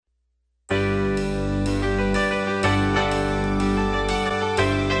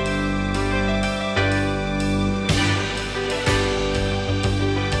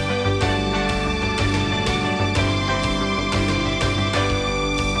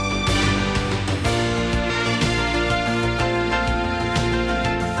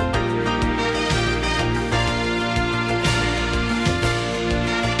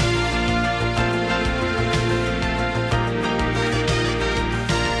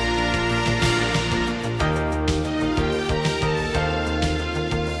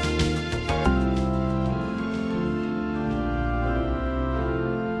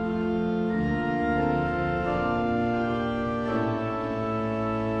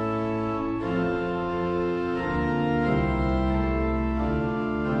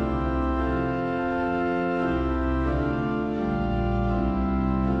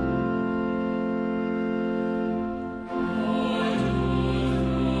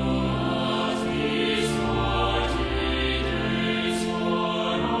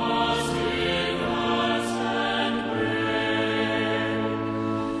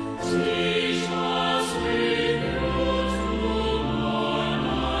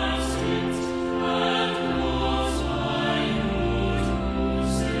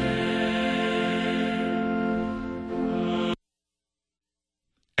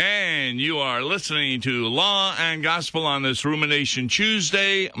are listening to Law and Gospel on this Rumination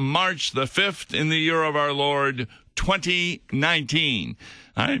Tuesday, March the 5th, in the year of our Lord, 2019.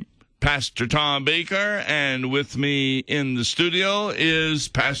 I'm Pastor Tom Baker, and with me in the studio is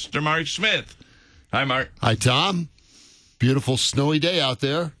Pastor Mark Smith. Hi, Mark. Hi, Tom. Beautiful snowy day out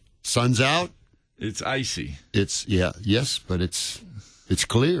there. Sun's out. It's icy. Yes, but it's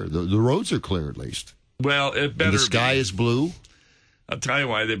clear. The roads are clear, at least. Well, it better and the sky is blue. I'll tell you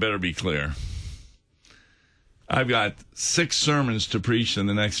why they better be clear. I've got 6 sermons to preach in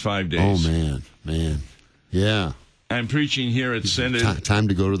the next 5 days. Oh, man. Yeah. I'm preaching here at Synod. Time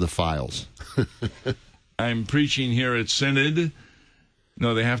to go to the files. I'm preaching here at Synod.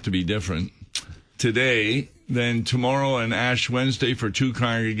 No, they have to be different. Today, then tomorrow and Ash Wednesday for 2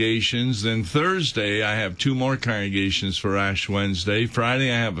 congregations. Then Thursday, I have 2 more congregations for Ash Wednesday. Friday,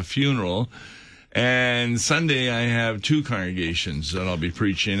 I have a funeral. And Sunday, I have 2 congregations that I'll be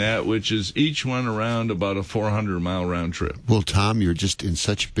preaching at, which is each one around about a 400-mile round trip. Well, Tom, you're just in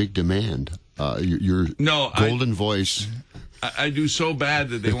such big demand. Your golden voice. I do so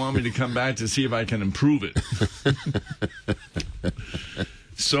bad that they want me to come back to see if I can improve it.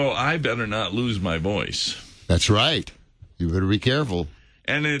 So I better not lose my voice. That's right. You better be careful.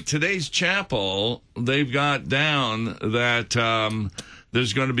 And in today's chapel, they've got down that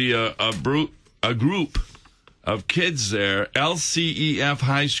there's going to be a group of kids there, LCEF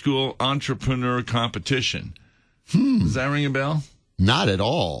High School Entrepreneur Competition. Does that ring a bell? Not at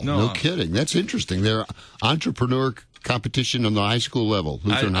all. No kidding. That's interesting. They're entrepreneur competition on the high school level,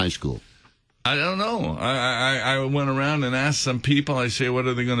 Lutheran High School. I don't know. I went around and asked some people. I say, what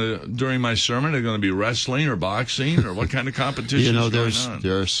are they going to, during my sermon, are they going to be wrestling or boxing or what kind of competition is going on?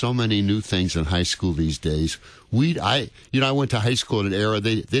 There are so many new things in high school these days. I went to high school in an era,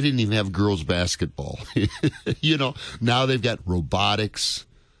 they didn't even have girls basketball. Now they've got robotics,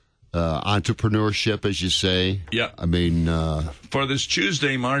 entrepreneurship, as you say. Yeah. I mean, for this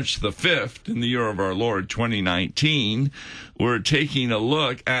Tuesday, March the 5th, in the year of our Lord, 2019, we're taking a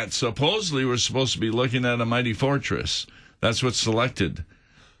look at, supposedly we're supposed to be looking at a mighty fortress. That's what's selected.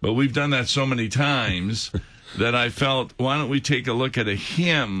 But we've done that so many times that I felt, why don't we take a look at a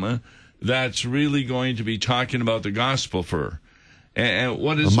hymn that's really going to be talking about the gospel for. And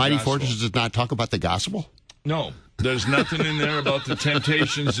what is a mighty fortress does not talk about the gospel? No. There's nothing in there about the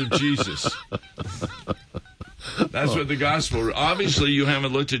temptations of Jesus. That's what the gospel... Obviously, you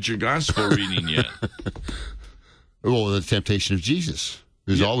haven't looked at your gospel reading yet. Well, the temptation of Jesus.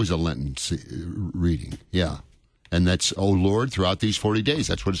 There's always a Lenten reading. Yeah. And that's, oh, Lord, throughout these 40 days.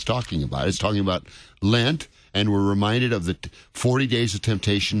 That's what it's talking about. It's talking about Lent, and we're reminded of the 40 days of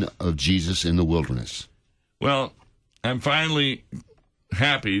temptation of Jesus in the wilderness. Well, I'm finally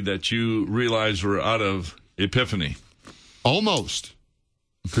happy that you realize we're out of Epiphany. Almost.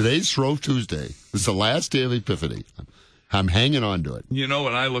 Today's Shrove Tuesday. It's the last day of Epiphany. I'm hanging on to it. You know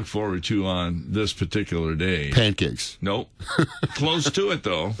what I look forward to on this particular day? Pancakes. Nope. Close to it,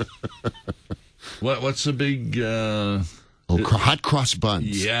 though. What's the big... hot cross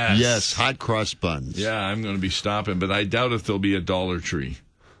buns. Yes. Yes, hot cross buns. Yeah, I'm going to be stopping, but I doubt if there'll be a Dollar Tree.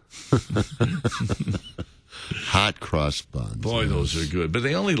 Hot cross buns. Boy, those are good. But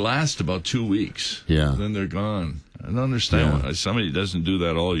they only last about 2 weeks. Yeah. Then they're gone. I don't understand why somebody doesn't do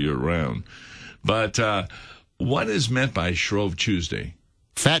that all year round. But what is meant by Shrove Tuesday?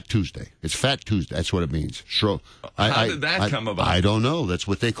 Fat Tuesday. It's Fat Tuesday. That's what it means. Shrove. How did that come about? I don't know. That's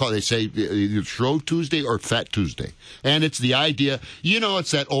what they call it. They say either Shrove Tuesday or Fat Tuesday. And it's the idea,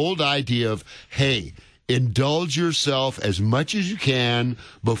 it's that old idea of, hey, indulge yourself as much as you can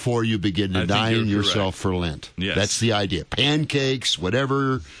before you begin denying yourself for Lent. Yes. That's the idea. Pancakes,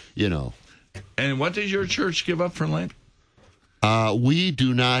 whatever, And what does your church give up for Lent? We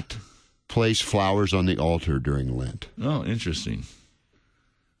do not place flowers on the altar during Lent. Oh, interesting.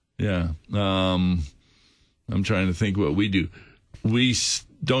 Yeah. I'm trying to think what we do. We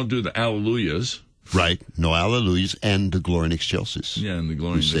don't do the Alleluias. Right. No Alleluias and the Gloria in Excelsis. Yeah, and the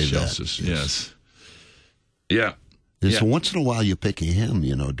Gloria in Excelsis. Yes. Yeah. So once in a while you pick a hymn,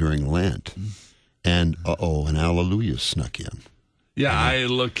 during Lent, and an Alleluia snuck in. Yeah, I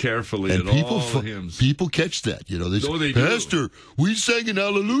look carefully at all the hymns. People catch that. They say, Pastor, we sang an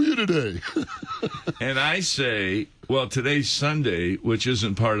Alleluia today. And I say, well, today's Sunday, which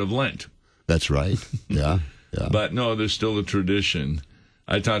isn't part of Lent. That's right. Yeah. But no, there's still a tradition.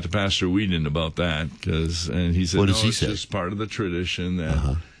 I talked to Pastor Whedon about that, and he said, what does he it's say? Just part of the tradition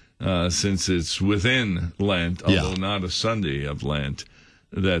that since it's within Lent, although not a Sunday of Lent,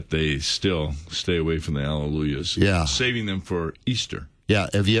 that they still stay away from the Alleluias, saving them for Easter. Yeah,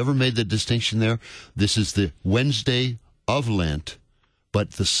 have you ever made the distinction there? This is the Wednesday of Lent but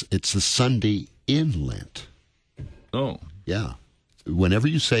it's the Sunday in Lent. Oh, Yeah. Whenever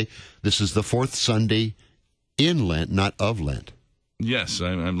you say this is the fourth Sunday in Lent, not of Lent. yes.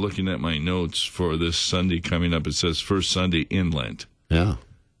 I'm looking at my notes for this Sunday coming up. It says first Sunday in Lent. Yeah.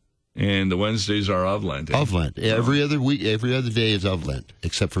 And the Wednesdays are of Lent. Of Lent. Every other week, every other day is of Lent,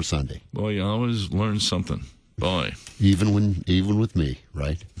 except for Sunday. Boy, you always learn something. Boy. Even with me,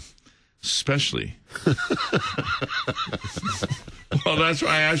 right? Especially. Well, that's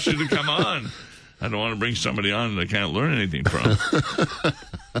why I asked you to come on. I don't want to bring somebody on that I can't learn anything from.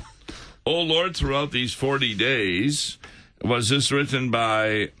 Oh, Lord, throughout these 40 days, was this written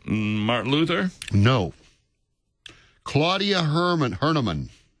by Martin Luther? No. Claudia Herneman.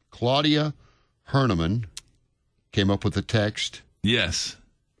 Claudia Herneman came up with the text. Yes.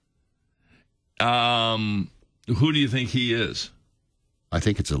 Who do you think he is? I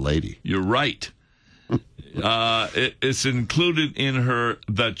think it's a lady. You're right. It's included in her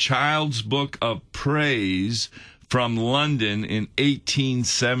The Child's Book of Praise from London in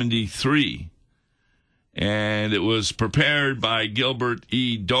 1873. And it was prepared by Gilbert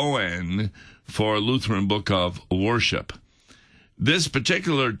E. Doane for Lutheran Book of Worship. This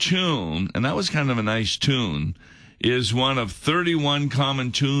particular tune, and that was kind of a nice tune, is one of 31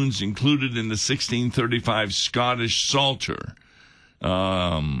 common tunes included in the 1635 Scottish Psalter.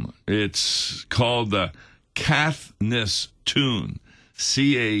 It's called the Cathnes tune,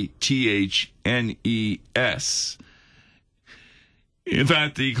 Cathnes. In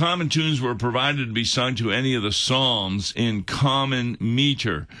fact, the common tunes were provided to be sung to any of the psalms in common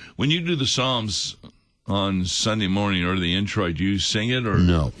meter. When you do the psalms on Sunday morning or the introit, do you sing it or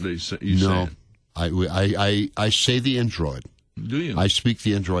no? You No, say I say the introit. it? Do you? I speak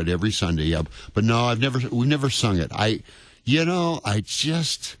the introit every Sunday. Yeah, but no, we've never sung it. I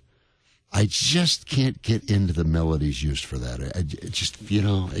just can't get into the melodies used for that.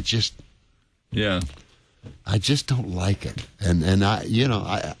 Yeah. I just don't like it, and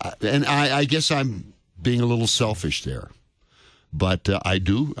I guess I'm being a little selfish there, but I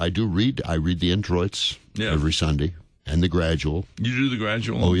do read the introits every Sunday and the gradual. You do the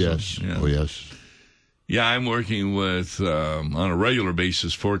gradual? Oh yes, Yeah. oh yes. Yeah, I'm working with, on a regular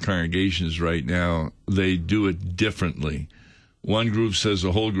basis, 4 congregations right now. They do it differently. One group says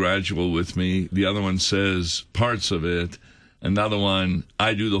the whole gradual with me. The other one says parts of it. Another one,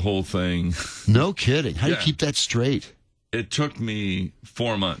 I do the whole thing. No kidding. How do you Yeah. keep that straight? It took me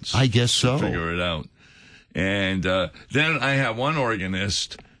 4 months. I guess so. To figure it out. And then I have one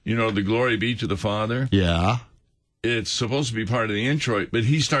organist, the Glory Be to the Father. Yeah. It's supposed to be part of the introit, but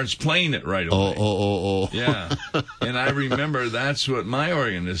he starts playing it right away. Oh. Yeah. And I remember that's what my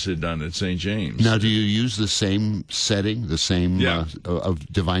organist had done at St. James. Now, do you use the same setting, the same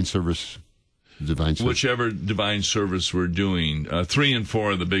of divine service? Whichever divine service we're doing. 3 and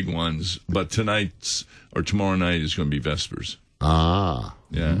 4 are the big ones, but tonight's or tomorrow night is going to be Vespers. Ah.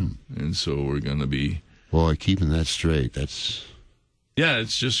 Yeah. And so we're going to be... Boy, keeping that straight, that's... Yeah,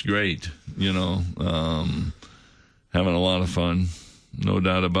 it's just great, having a lot of fun. No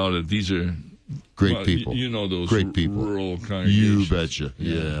doubt about it. These are... Great people. You know those great people. Rural congregations. You betcha.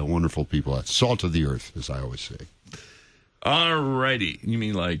 Yeah, wonderful people. Salt of the earth, as I always say. All righty. You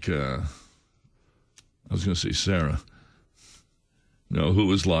mean like... I was going to say Sarah. No, who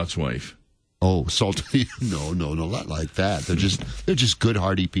was Lot's wife? Oh, salt of the no, not like that. They're just good,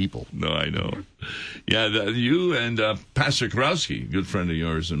 hearty people. No, I know. Yeah, you and Pastor Karowski, good friend of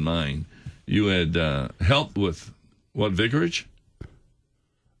yours and mine, you had helped with what vicarage?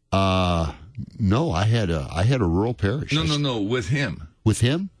 No, I had a rural parish. No, with him. With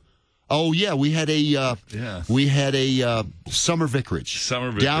him? Oh yeah, we had a summer vicarage.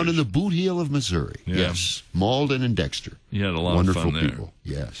 Down in the Boot Heel of Missouri. Yeah. Yes, Malden and Dexter. You had a lot Wonderful of fun there. People.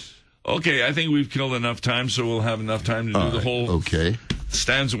 Yes. Okay, I think we've killed enough time, so we'll have enough time to do the whole Okay.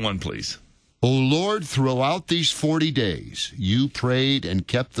 stanza 1, please. O Lord, throughout these 40 days, you prayed and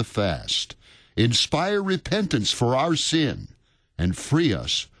kept the fast. Inspire repentance for our sin and free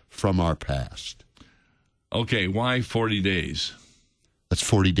us from our past. Okay, why 40 days? That's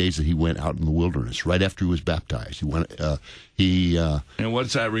 40 days that he went out in the wilderness right after he was baptized. He went. And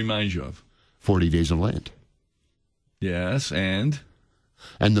what's that remind you of? 40 days of Lent. Yes, and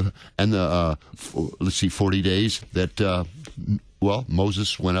the let's see, 40 days that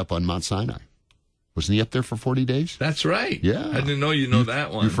Moses went up on Mount Sinai. Wasn't he up there for 40 days? That's right. Yeah. I didn't know you know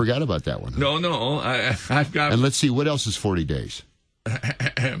that one. You forgot about that one. No, I've got... And let's see, what else is 40 days?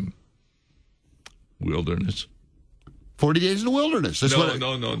 Wilderness. 40 days in the wilderness. That's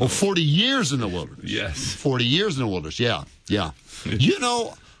No. Oh, 40 years in the wilderness. Yes. 40 years in the wilderness, yeah. You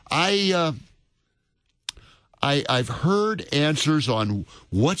know, I I've heard answers on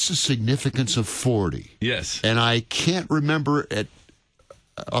what's the significance of 40. Yes. And I can't remember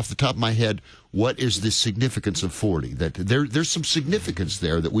off the top of my head what is the significance of 40. That there's some significance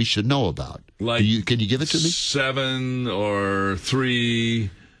there that we should know about. Like, can you give it to me? 7 or 3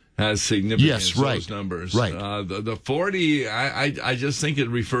 has significance. Yes, right. Those numbers. Right. The 40, I just think it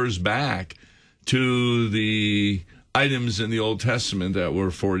refers back to the items in the Old Testament that were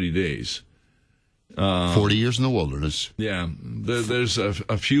 40 days. 40 years in the wilderness. Yeah, there's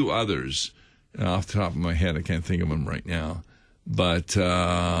a few others off the top of my head. I can't think of them right now. But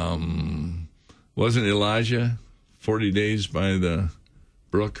wasn't Elijah 40 days by the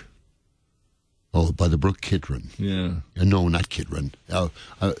brook? Oh, by the brook Kidron. Yeah. No, not Kidron.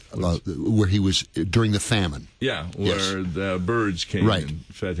 Where he was during the famine. Yeah, where the birds came and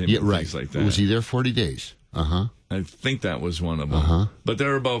fed him and things like that. Was he there 40 days? Uh-huh. I think that was one of them. But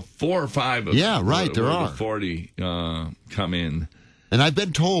there are about 4 or 5 of there are. the 40 come in. And I've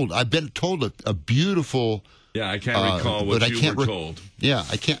been told a beautiful. Yeah, I can't recall what you were told. Yeah,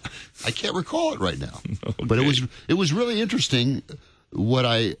 I can't recall it right now. Okay. But it was really interesting what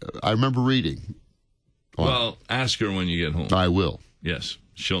I remember reading. Well, ask her when you get home. I will. Yes,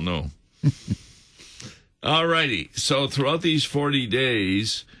 she'll know. All righty. So throughout these 40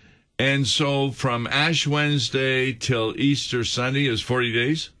 days, and so from Ash Wednesday till Easter Sunday is 40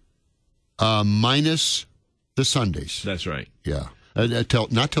 days? Minus the Sundays. That's right. Yeah.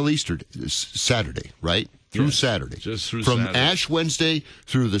 Not till Easter, Saturday, right? Through Saturday. Just through From Saturday. Ash Wednesday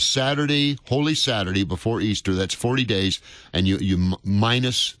through the Saturday, Holy Saturday before Easter, that's 40 days, and you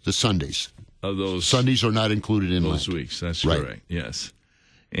minus the Sundays. Of those Sundays are not included in those Lent. weeks. That's Right. correct. Yes.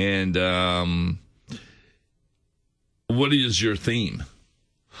 And what is your theme?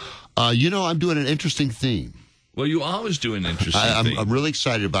 I'm doing an interesting theme. Well, you always do an interesting theme. I'm really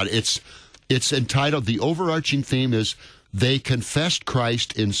excited about it. It's entitled, the overarching theme is, They Confessed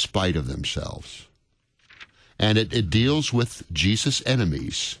Christ in Spite of Themselves. And it deals with Jesus'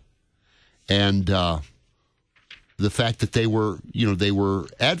 enemies. And the fact that they were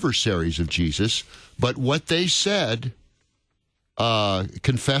adversaries of Jesus, but what they said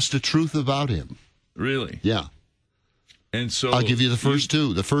confessed the truth about him. Really? Yeah. And so I'll give you the first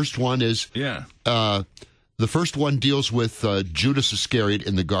two. The first one is the first one deals with Judas Iscariot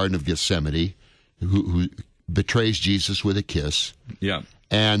in the Garden of Gethsemane, who betrays Jesus with a kiss. Yeah.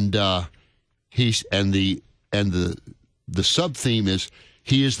 And the sub theme is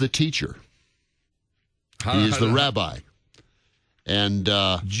he is the teacher. He is the rabbi. And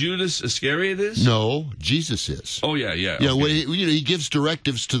Judas Iscariot is? No, Jesus is. Oh yeah. Yeah, Okay. when he gives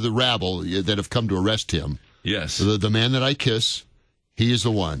directives to the rabble that have come to arrest him. Yes. The man that I kiss, he is the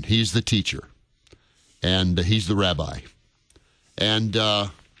one. He's the teacher. And he's the rabbi. And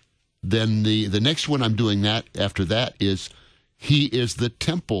then the next one I'm doing that after that is he is the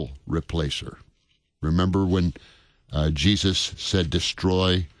temple replacer. Remember when Jesus said,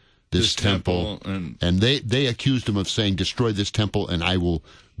 destroy this temple? And they accused him of saying, destroy this temple and I will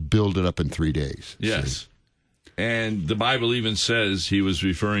build it up in 3 days. Yes. See? And the Bible even says he was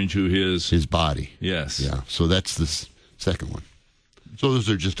referring to his body. Yes. Yeah. So that's the second one. So those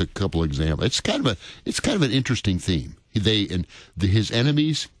are just a couple examples. It's kind of an interesting theme. His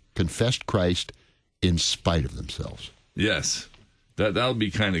enemies confessed Christ in spite of themselves. Yes. That'll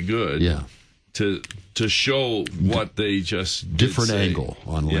be kind of good. Yeah. To show what they just different did say. angle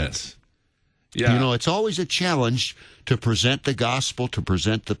on Lent. Yes. Yeah. It's always a challenge to present the gospel, to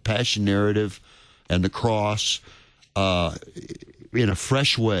present the passion narrative and the cross in a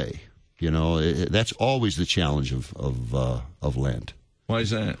fresh way. That's always the challenge of Lent. Why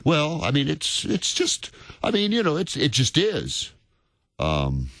is that? Well, I mean, it just is. I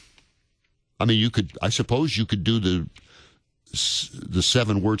mean, I suppose you could do the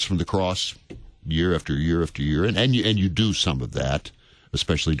 7 words from the cross year after year after year, and you do some of that,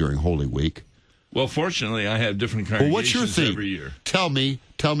 especially during Holy Week. Well, fortunately, I have different congregations what's your theme? every year. Tell me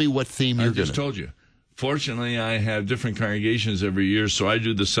what theme you're going to. I just told you. Fortunately, I have different congregations every year, so I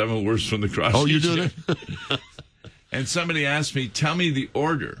do the 7 words from the cross. Oh, you do it? And somebody asked me, tell me the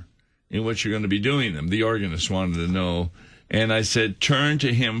order in which you're going to be doing them. The organist wanted to know. And I said, turn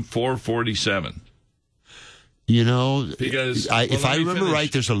to hymn 447. Because if I remember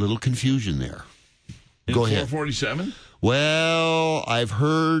right, there's a little confusion there. Go ahead. 447? Well, I've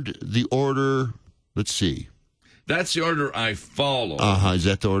heard the order. Let's see. That's the order I follow. Is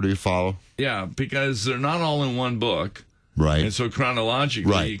that the order you follow? Yeah, because they're not all in one book. Right. And so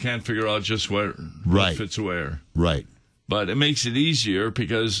chronologically, you can't figure out just what fits where. Right. But it makes it easier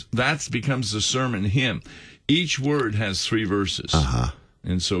because that becomes the sermon hymn. Each word has 3 verses.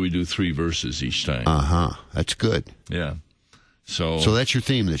 And so we do 3 verses each time. That's good. Yeah. So that's your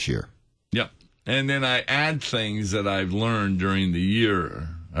theme this year. yeah. And then I add things that I've learned during the year.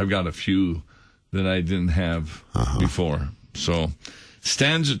 I've got a few that I didn't have before. So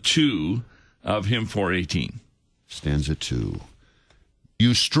stanza 2 of hymn 418. Stanza 2.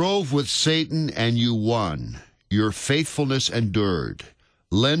 You strove with Satan and you won. Your faithfulness endured.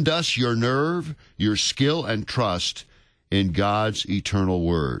 Lend us your nerve, your skill and trust in God's eternal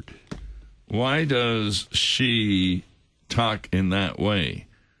word. Why does she talk in that way?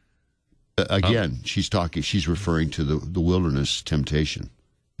 Again, she's referring to the wilderness temptation.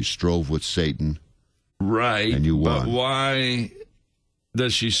 You strove with Satan. Right. And you won. But why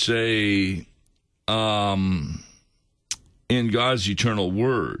does she say, in God's eternal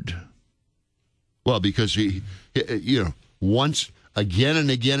word? Well, because he once, again and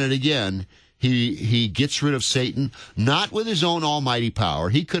again and again, he gets rid of Satan, not with his own almighty power.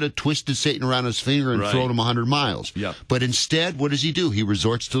 He could have twisted Satan around his finger and thrown him 100 miles. Yep. But instead, what does he do? He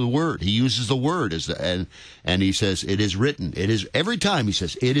resorts to the word. He uses the word and he says, "It is written." It is every time he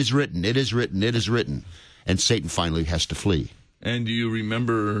says, "It is written. It is written. It is written," and Satan finally has to flee. And do you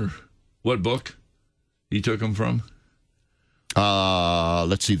remember what book he took him from?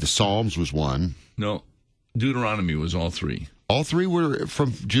 Let's see. The Psalms was one. No, Deuteronomy was all 3. All 3 were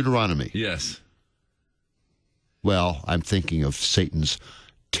from Deuteronomy. Yes. Well, I'm thinking of Satan's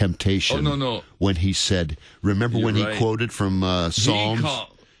temptation. Oh, no. When he said, remember You're when right. he quoted from Psalms?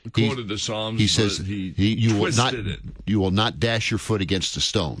 He quoted the Psalms. He says, but he you will not dash your foot against a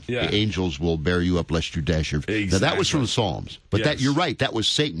stone. Yeah. The angels will bear you up lest you dash your foot. Exactly. Now, that was from the Psalms. But Yes. you're right. That was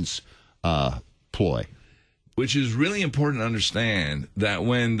Satan's ploy. Which is really important to understand that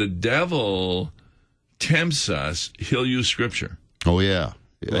when the devil tempts us, he'll use Scripture. Oh, yeah.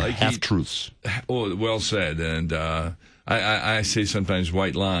 Like Half-truths. Oh, well said. And I say sometimes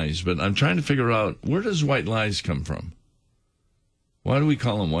white lies, but I'm trying to figure out, where does white lies come from? Why do we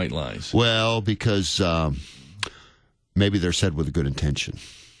call them white lies? Well, because maybe they're said with a good intention.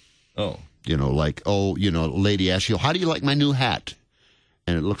 Oh. Like, a lady asks you, how do you like my new hat?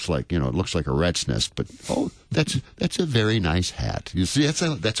 And it looks like, a rat's nest, but that's a very nice hat. You see,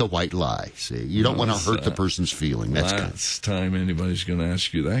 that's a white lie. See, you don't want to hurt the person's feeling. That's last time anybody's going to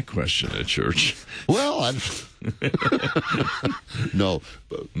ask you that question at church. Well, no.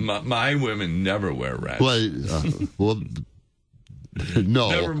 My women never wear rats. Well, no.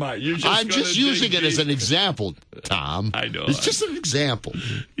 Never mind. I'm just using it as an example, Tom. I know. It's just an example.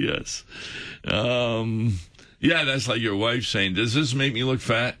 Yes. Yeah, that's like your wife saying, does this make me look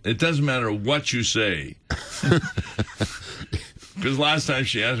fat? It doesn't matter what you say. Because last time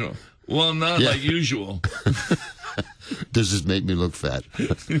she asked me, well, not like usual. Does this make me look fat?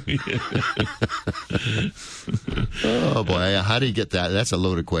 Oh, boy. How do you get that? That's a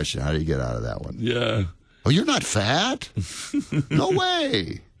loaded question. How do you get out of that one? Yeah. Oh, you're not fat? No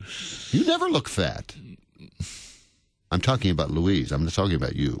way. You never look fat. I'm talking about Louise. I'm not talking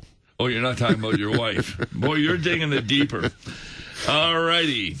about you. Oh, you're not talking about your wife. Boy, you're digging it deeper. All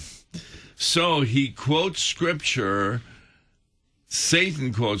righty. So he quotes Scripture.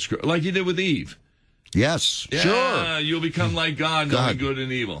 Satan quotes Scripture, like he did with Eve. Yes, Yeah, sure. you'll become like God, knowing good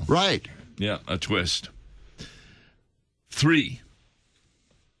and evil. Right. Yeah, a twist. 3.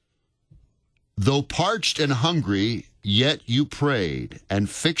 Though parched and hungry, yet you prayed and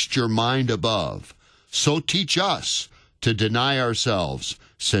fixed your mind above. So teach us to deny ourselves,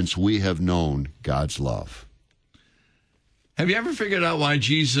 since we have known God's love. Have you ever figured out why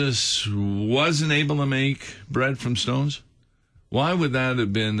Jesus wasn't able to make bread from stones? Why would that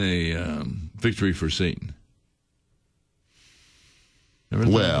have been a victory for Satan?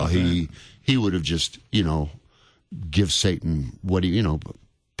 Well, he would have just, give Satan what he,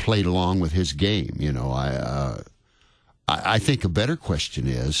 played along with his game. I think a better question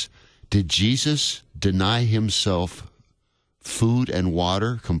is, did Jesus deny himself food and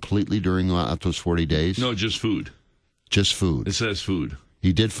water completely during those 40 days? No, just food. Just food. It says food.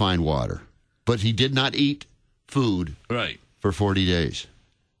 He did find water, but he did not eat food for 40 days.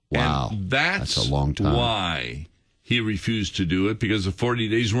 Wow. And that's a long time. Why he refused to do it, because the 40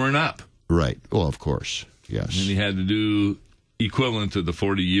 days weren't up. Right. Well, of course. Yes. And he had to do equivalent to the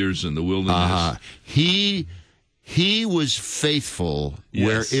 40 years in the wilderness. He was faithful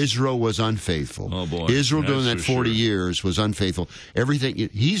where Israel was unfaithful. Oh, boy. Israel during that 40 years was unfaithful. Everything.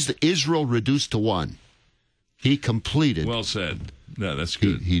 He's Israel reduced to one. He completed. Well said. Yeah, that's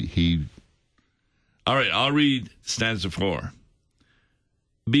good. He All right, I'll read stanza 4.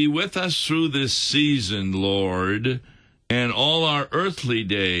 Be with us through this season, Lord, and all our earthly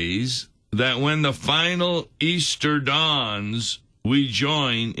days, that when the final Easter dawns, we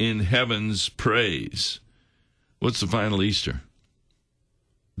join in heaven's praise. What's the final Easter?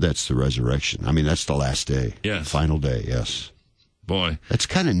 That's the resurrection. I mean, that's the last day. Yes. Final day, yes. Boy. That's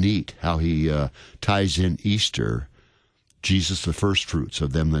kind of neat how he ties in Easter, Jesus the first fruits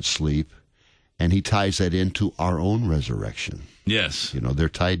of them that sleep, and he ties that into our own resurrection. Yes. You know, they're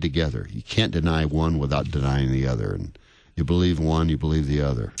tied together. You can't deny one without denying the other. And you believe one, you believe the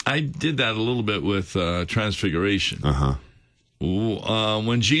other. I did that a little bit with Transfiguration. Uh-huh.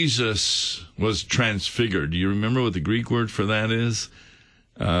 When Jesus was transfigured, do you remember what the Greek word for that is?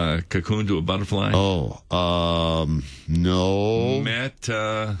 Cocoon to a butterfly? Oh, no.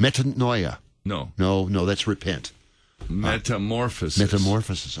 Metanoia. No, that's repent. Metamorphosis.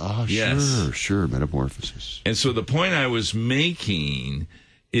 Metamorphosis. Oh, yes. Sure, metamorphosis. And so the point I was making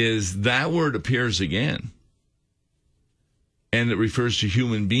is that word appears again. And it refers to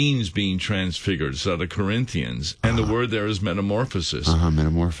human beings being transfigured. It's out of Corinthians. And the word there is metamorphosis.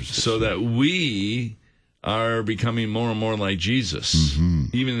 Metamorphosis. So that we are becoming more and more like Jesus,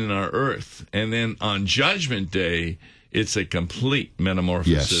 even in our earth. And then on Judgment Day, it's a complete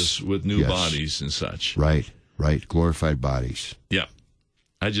metamorphosis with new bodies and such. Right. Glorified bodies. Yeah.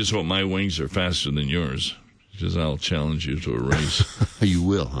 I just hope my wings are faster than yours, because I'll challenge you to a race. You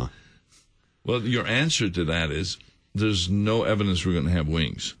will, huh? Well, your answer to that is there's no evidence we're going to have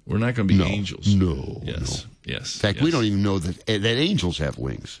wings. We're not going to be angels. No. Yes. In fact, we don't even know that angels have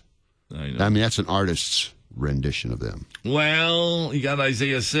wings. I know. I mean, that's an artist's rendition of them. Well, you got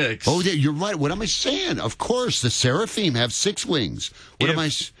Isaiah 6. Oh, you're right. What am I saying? Of course, the seraphim have 6 wings.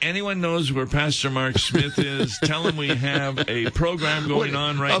 If anyone knows where Pastor Mark Smith is, tell him we have a program going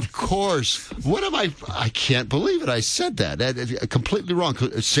on right now. Of course. I can't believe it. I said that. That completely wrong.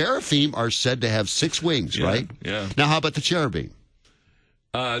 Seraphim are said to have 6 wings, right? Yeah. Now, how about the cherubim?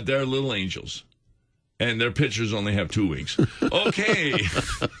 They're little angels. And their pictures only have 2 wings. Okay.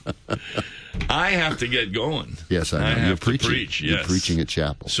 I have to get going. Yes, I know. I have to preach. You're Yes. preaching at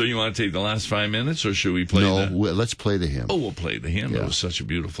chapel. So you want to take the last 5 minutes, or should we play let's play the hymn. Oh, we'll play the hymn. Yeah. It was such a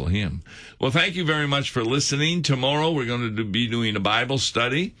beautiful hymn. Well, thank you very much for listening. Tomorrow we're going to be doing a Bible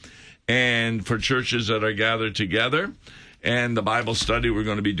study, and for churches that are gathered together. And the Bible study we're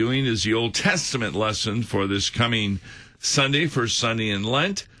going to be doing is the Old Testament lesson for this coming Sunday, first Sunday in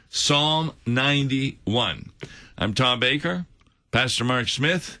Lent, Psalm 91. I'm Tom Baker, Pastor Mark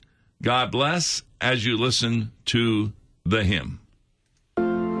Smith. God bless as you listen to the hymn.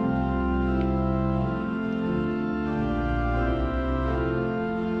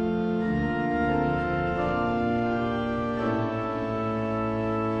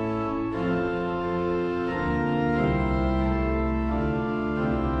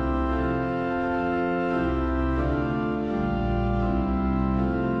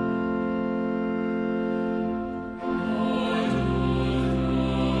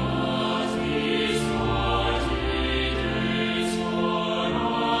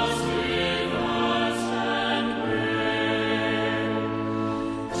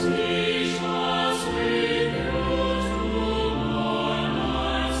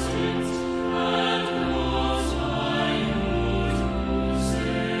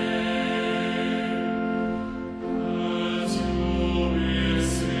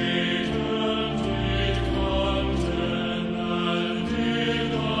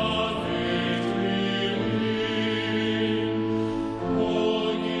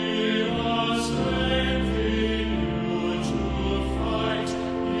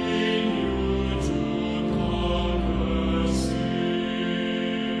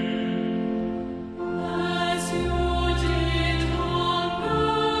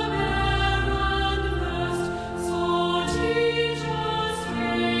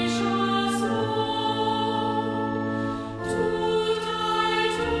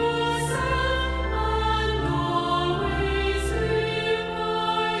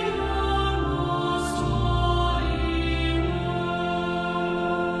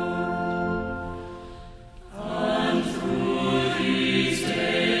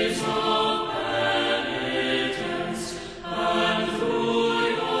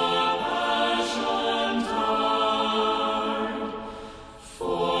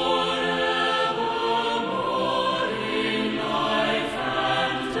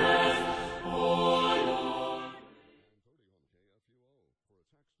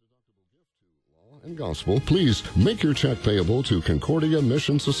 Gospel, please make your check payable to Concordia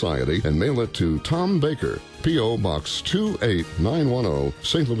Mission Society and mail it to Tom Baker, P.O. Box 28910,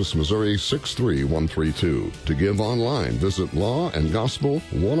 St. Louis, Missouri 63132. To give online, visit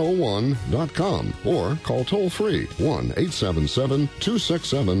lawandgospel101.com or call toll-free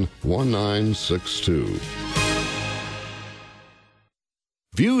 1-877-267-1962.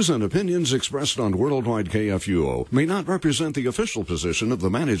 Views and opinions expressed on Worldwide KFUO may not represent the official position of the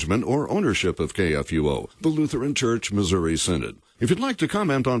management or ownership of KFUO, the Lutheran Church Missouri Synod. If you'd like to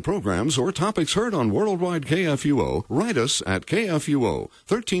comment on programs or topics heard on Worldwide KFUO, write us at KFUO,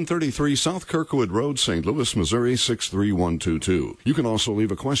 1333 South Kirkwood Road, St. Louis, Missouri, 63122. You can also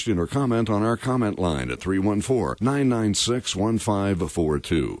leave a question or comment on our comment line at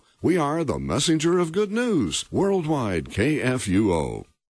 314-996-1542. We are the messenger of good news, Worldwide KFUO.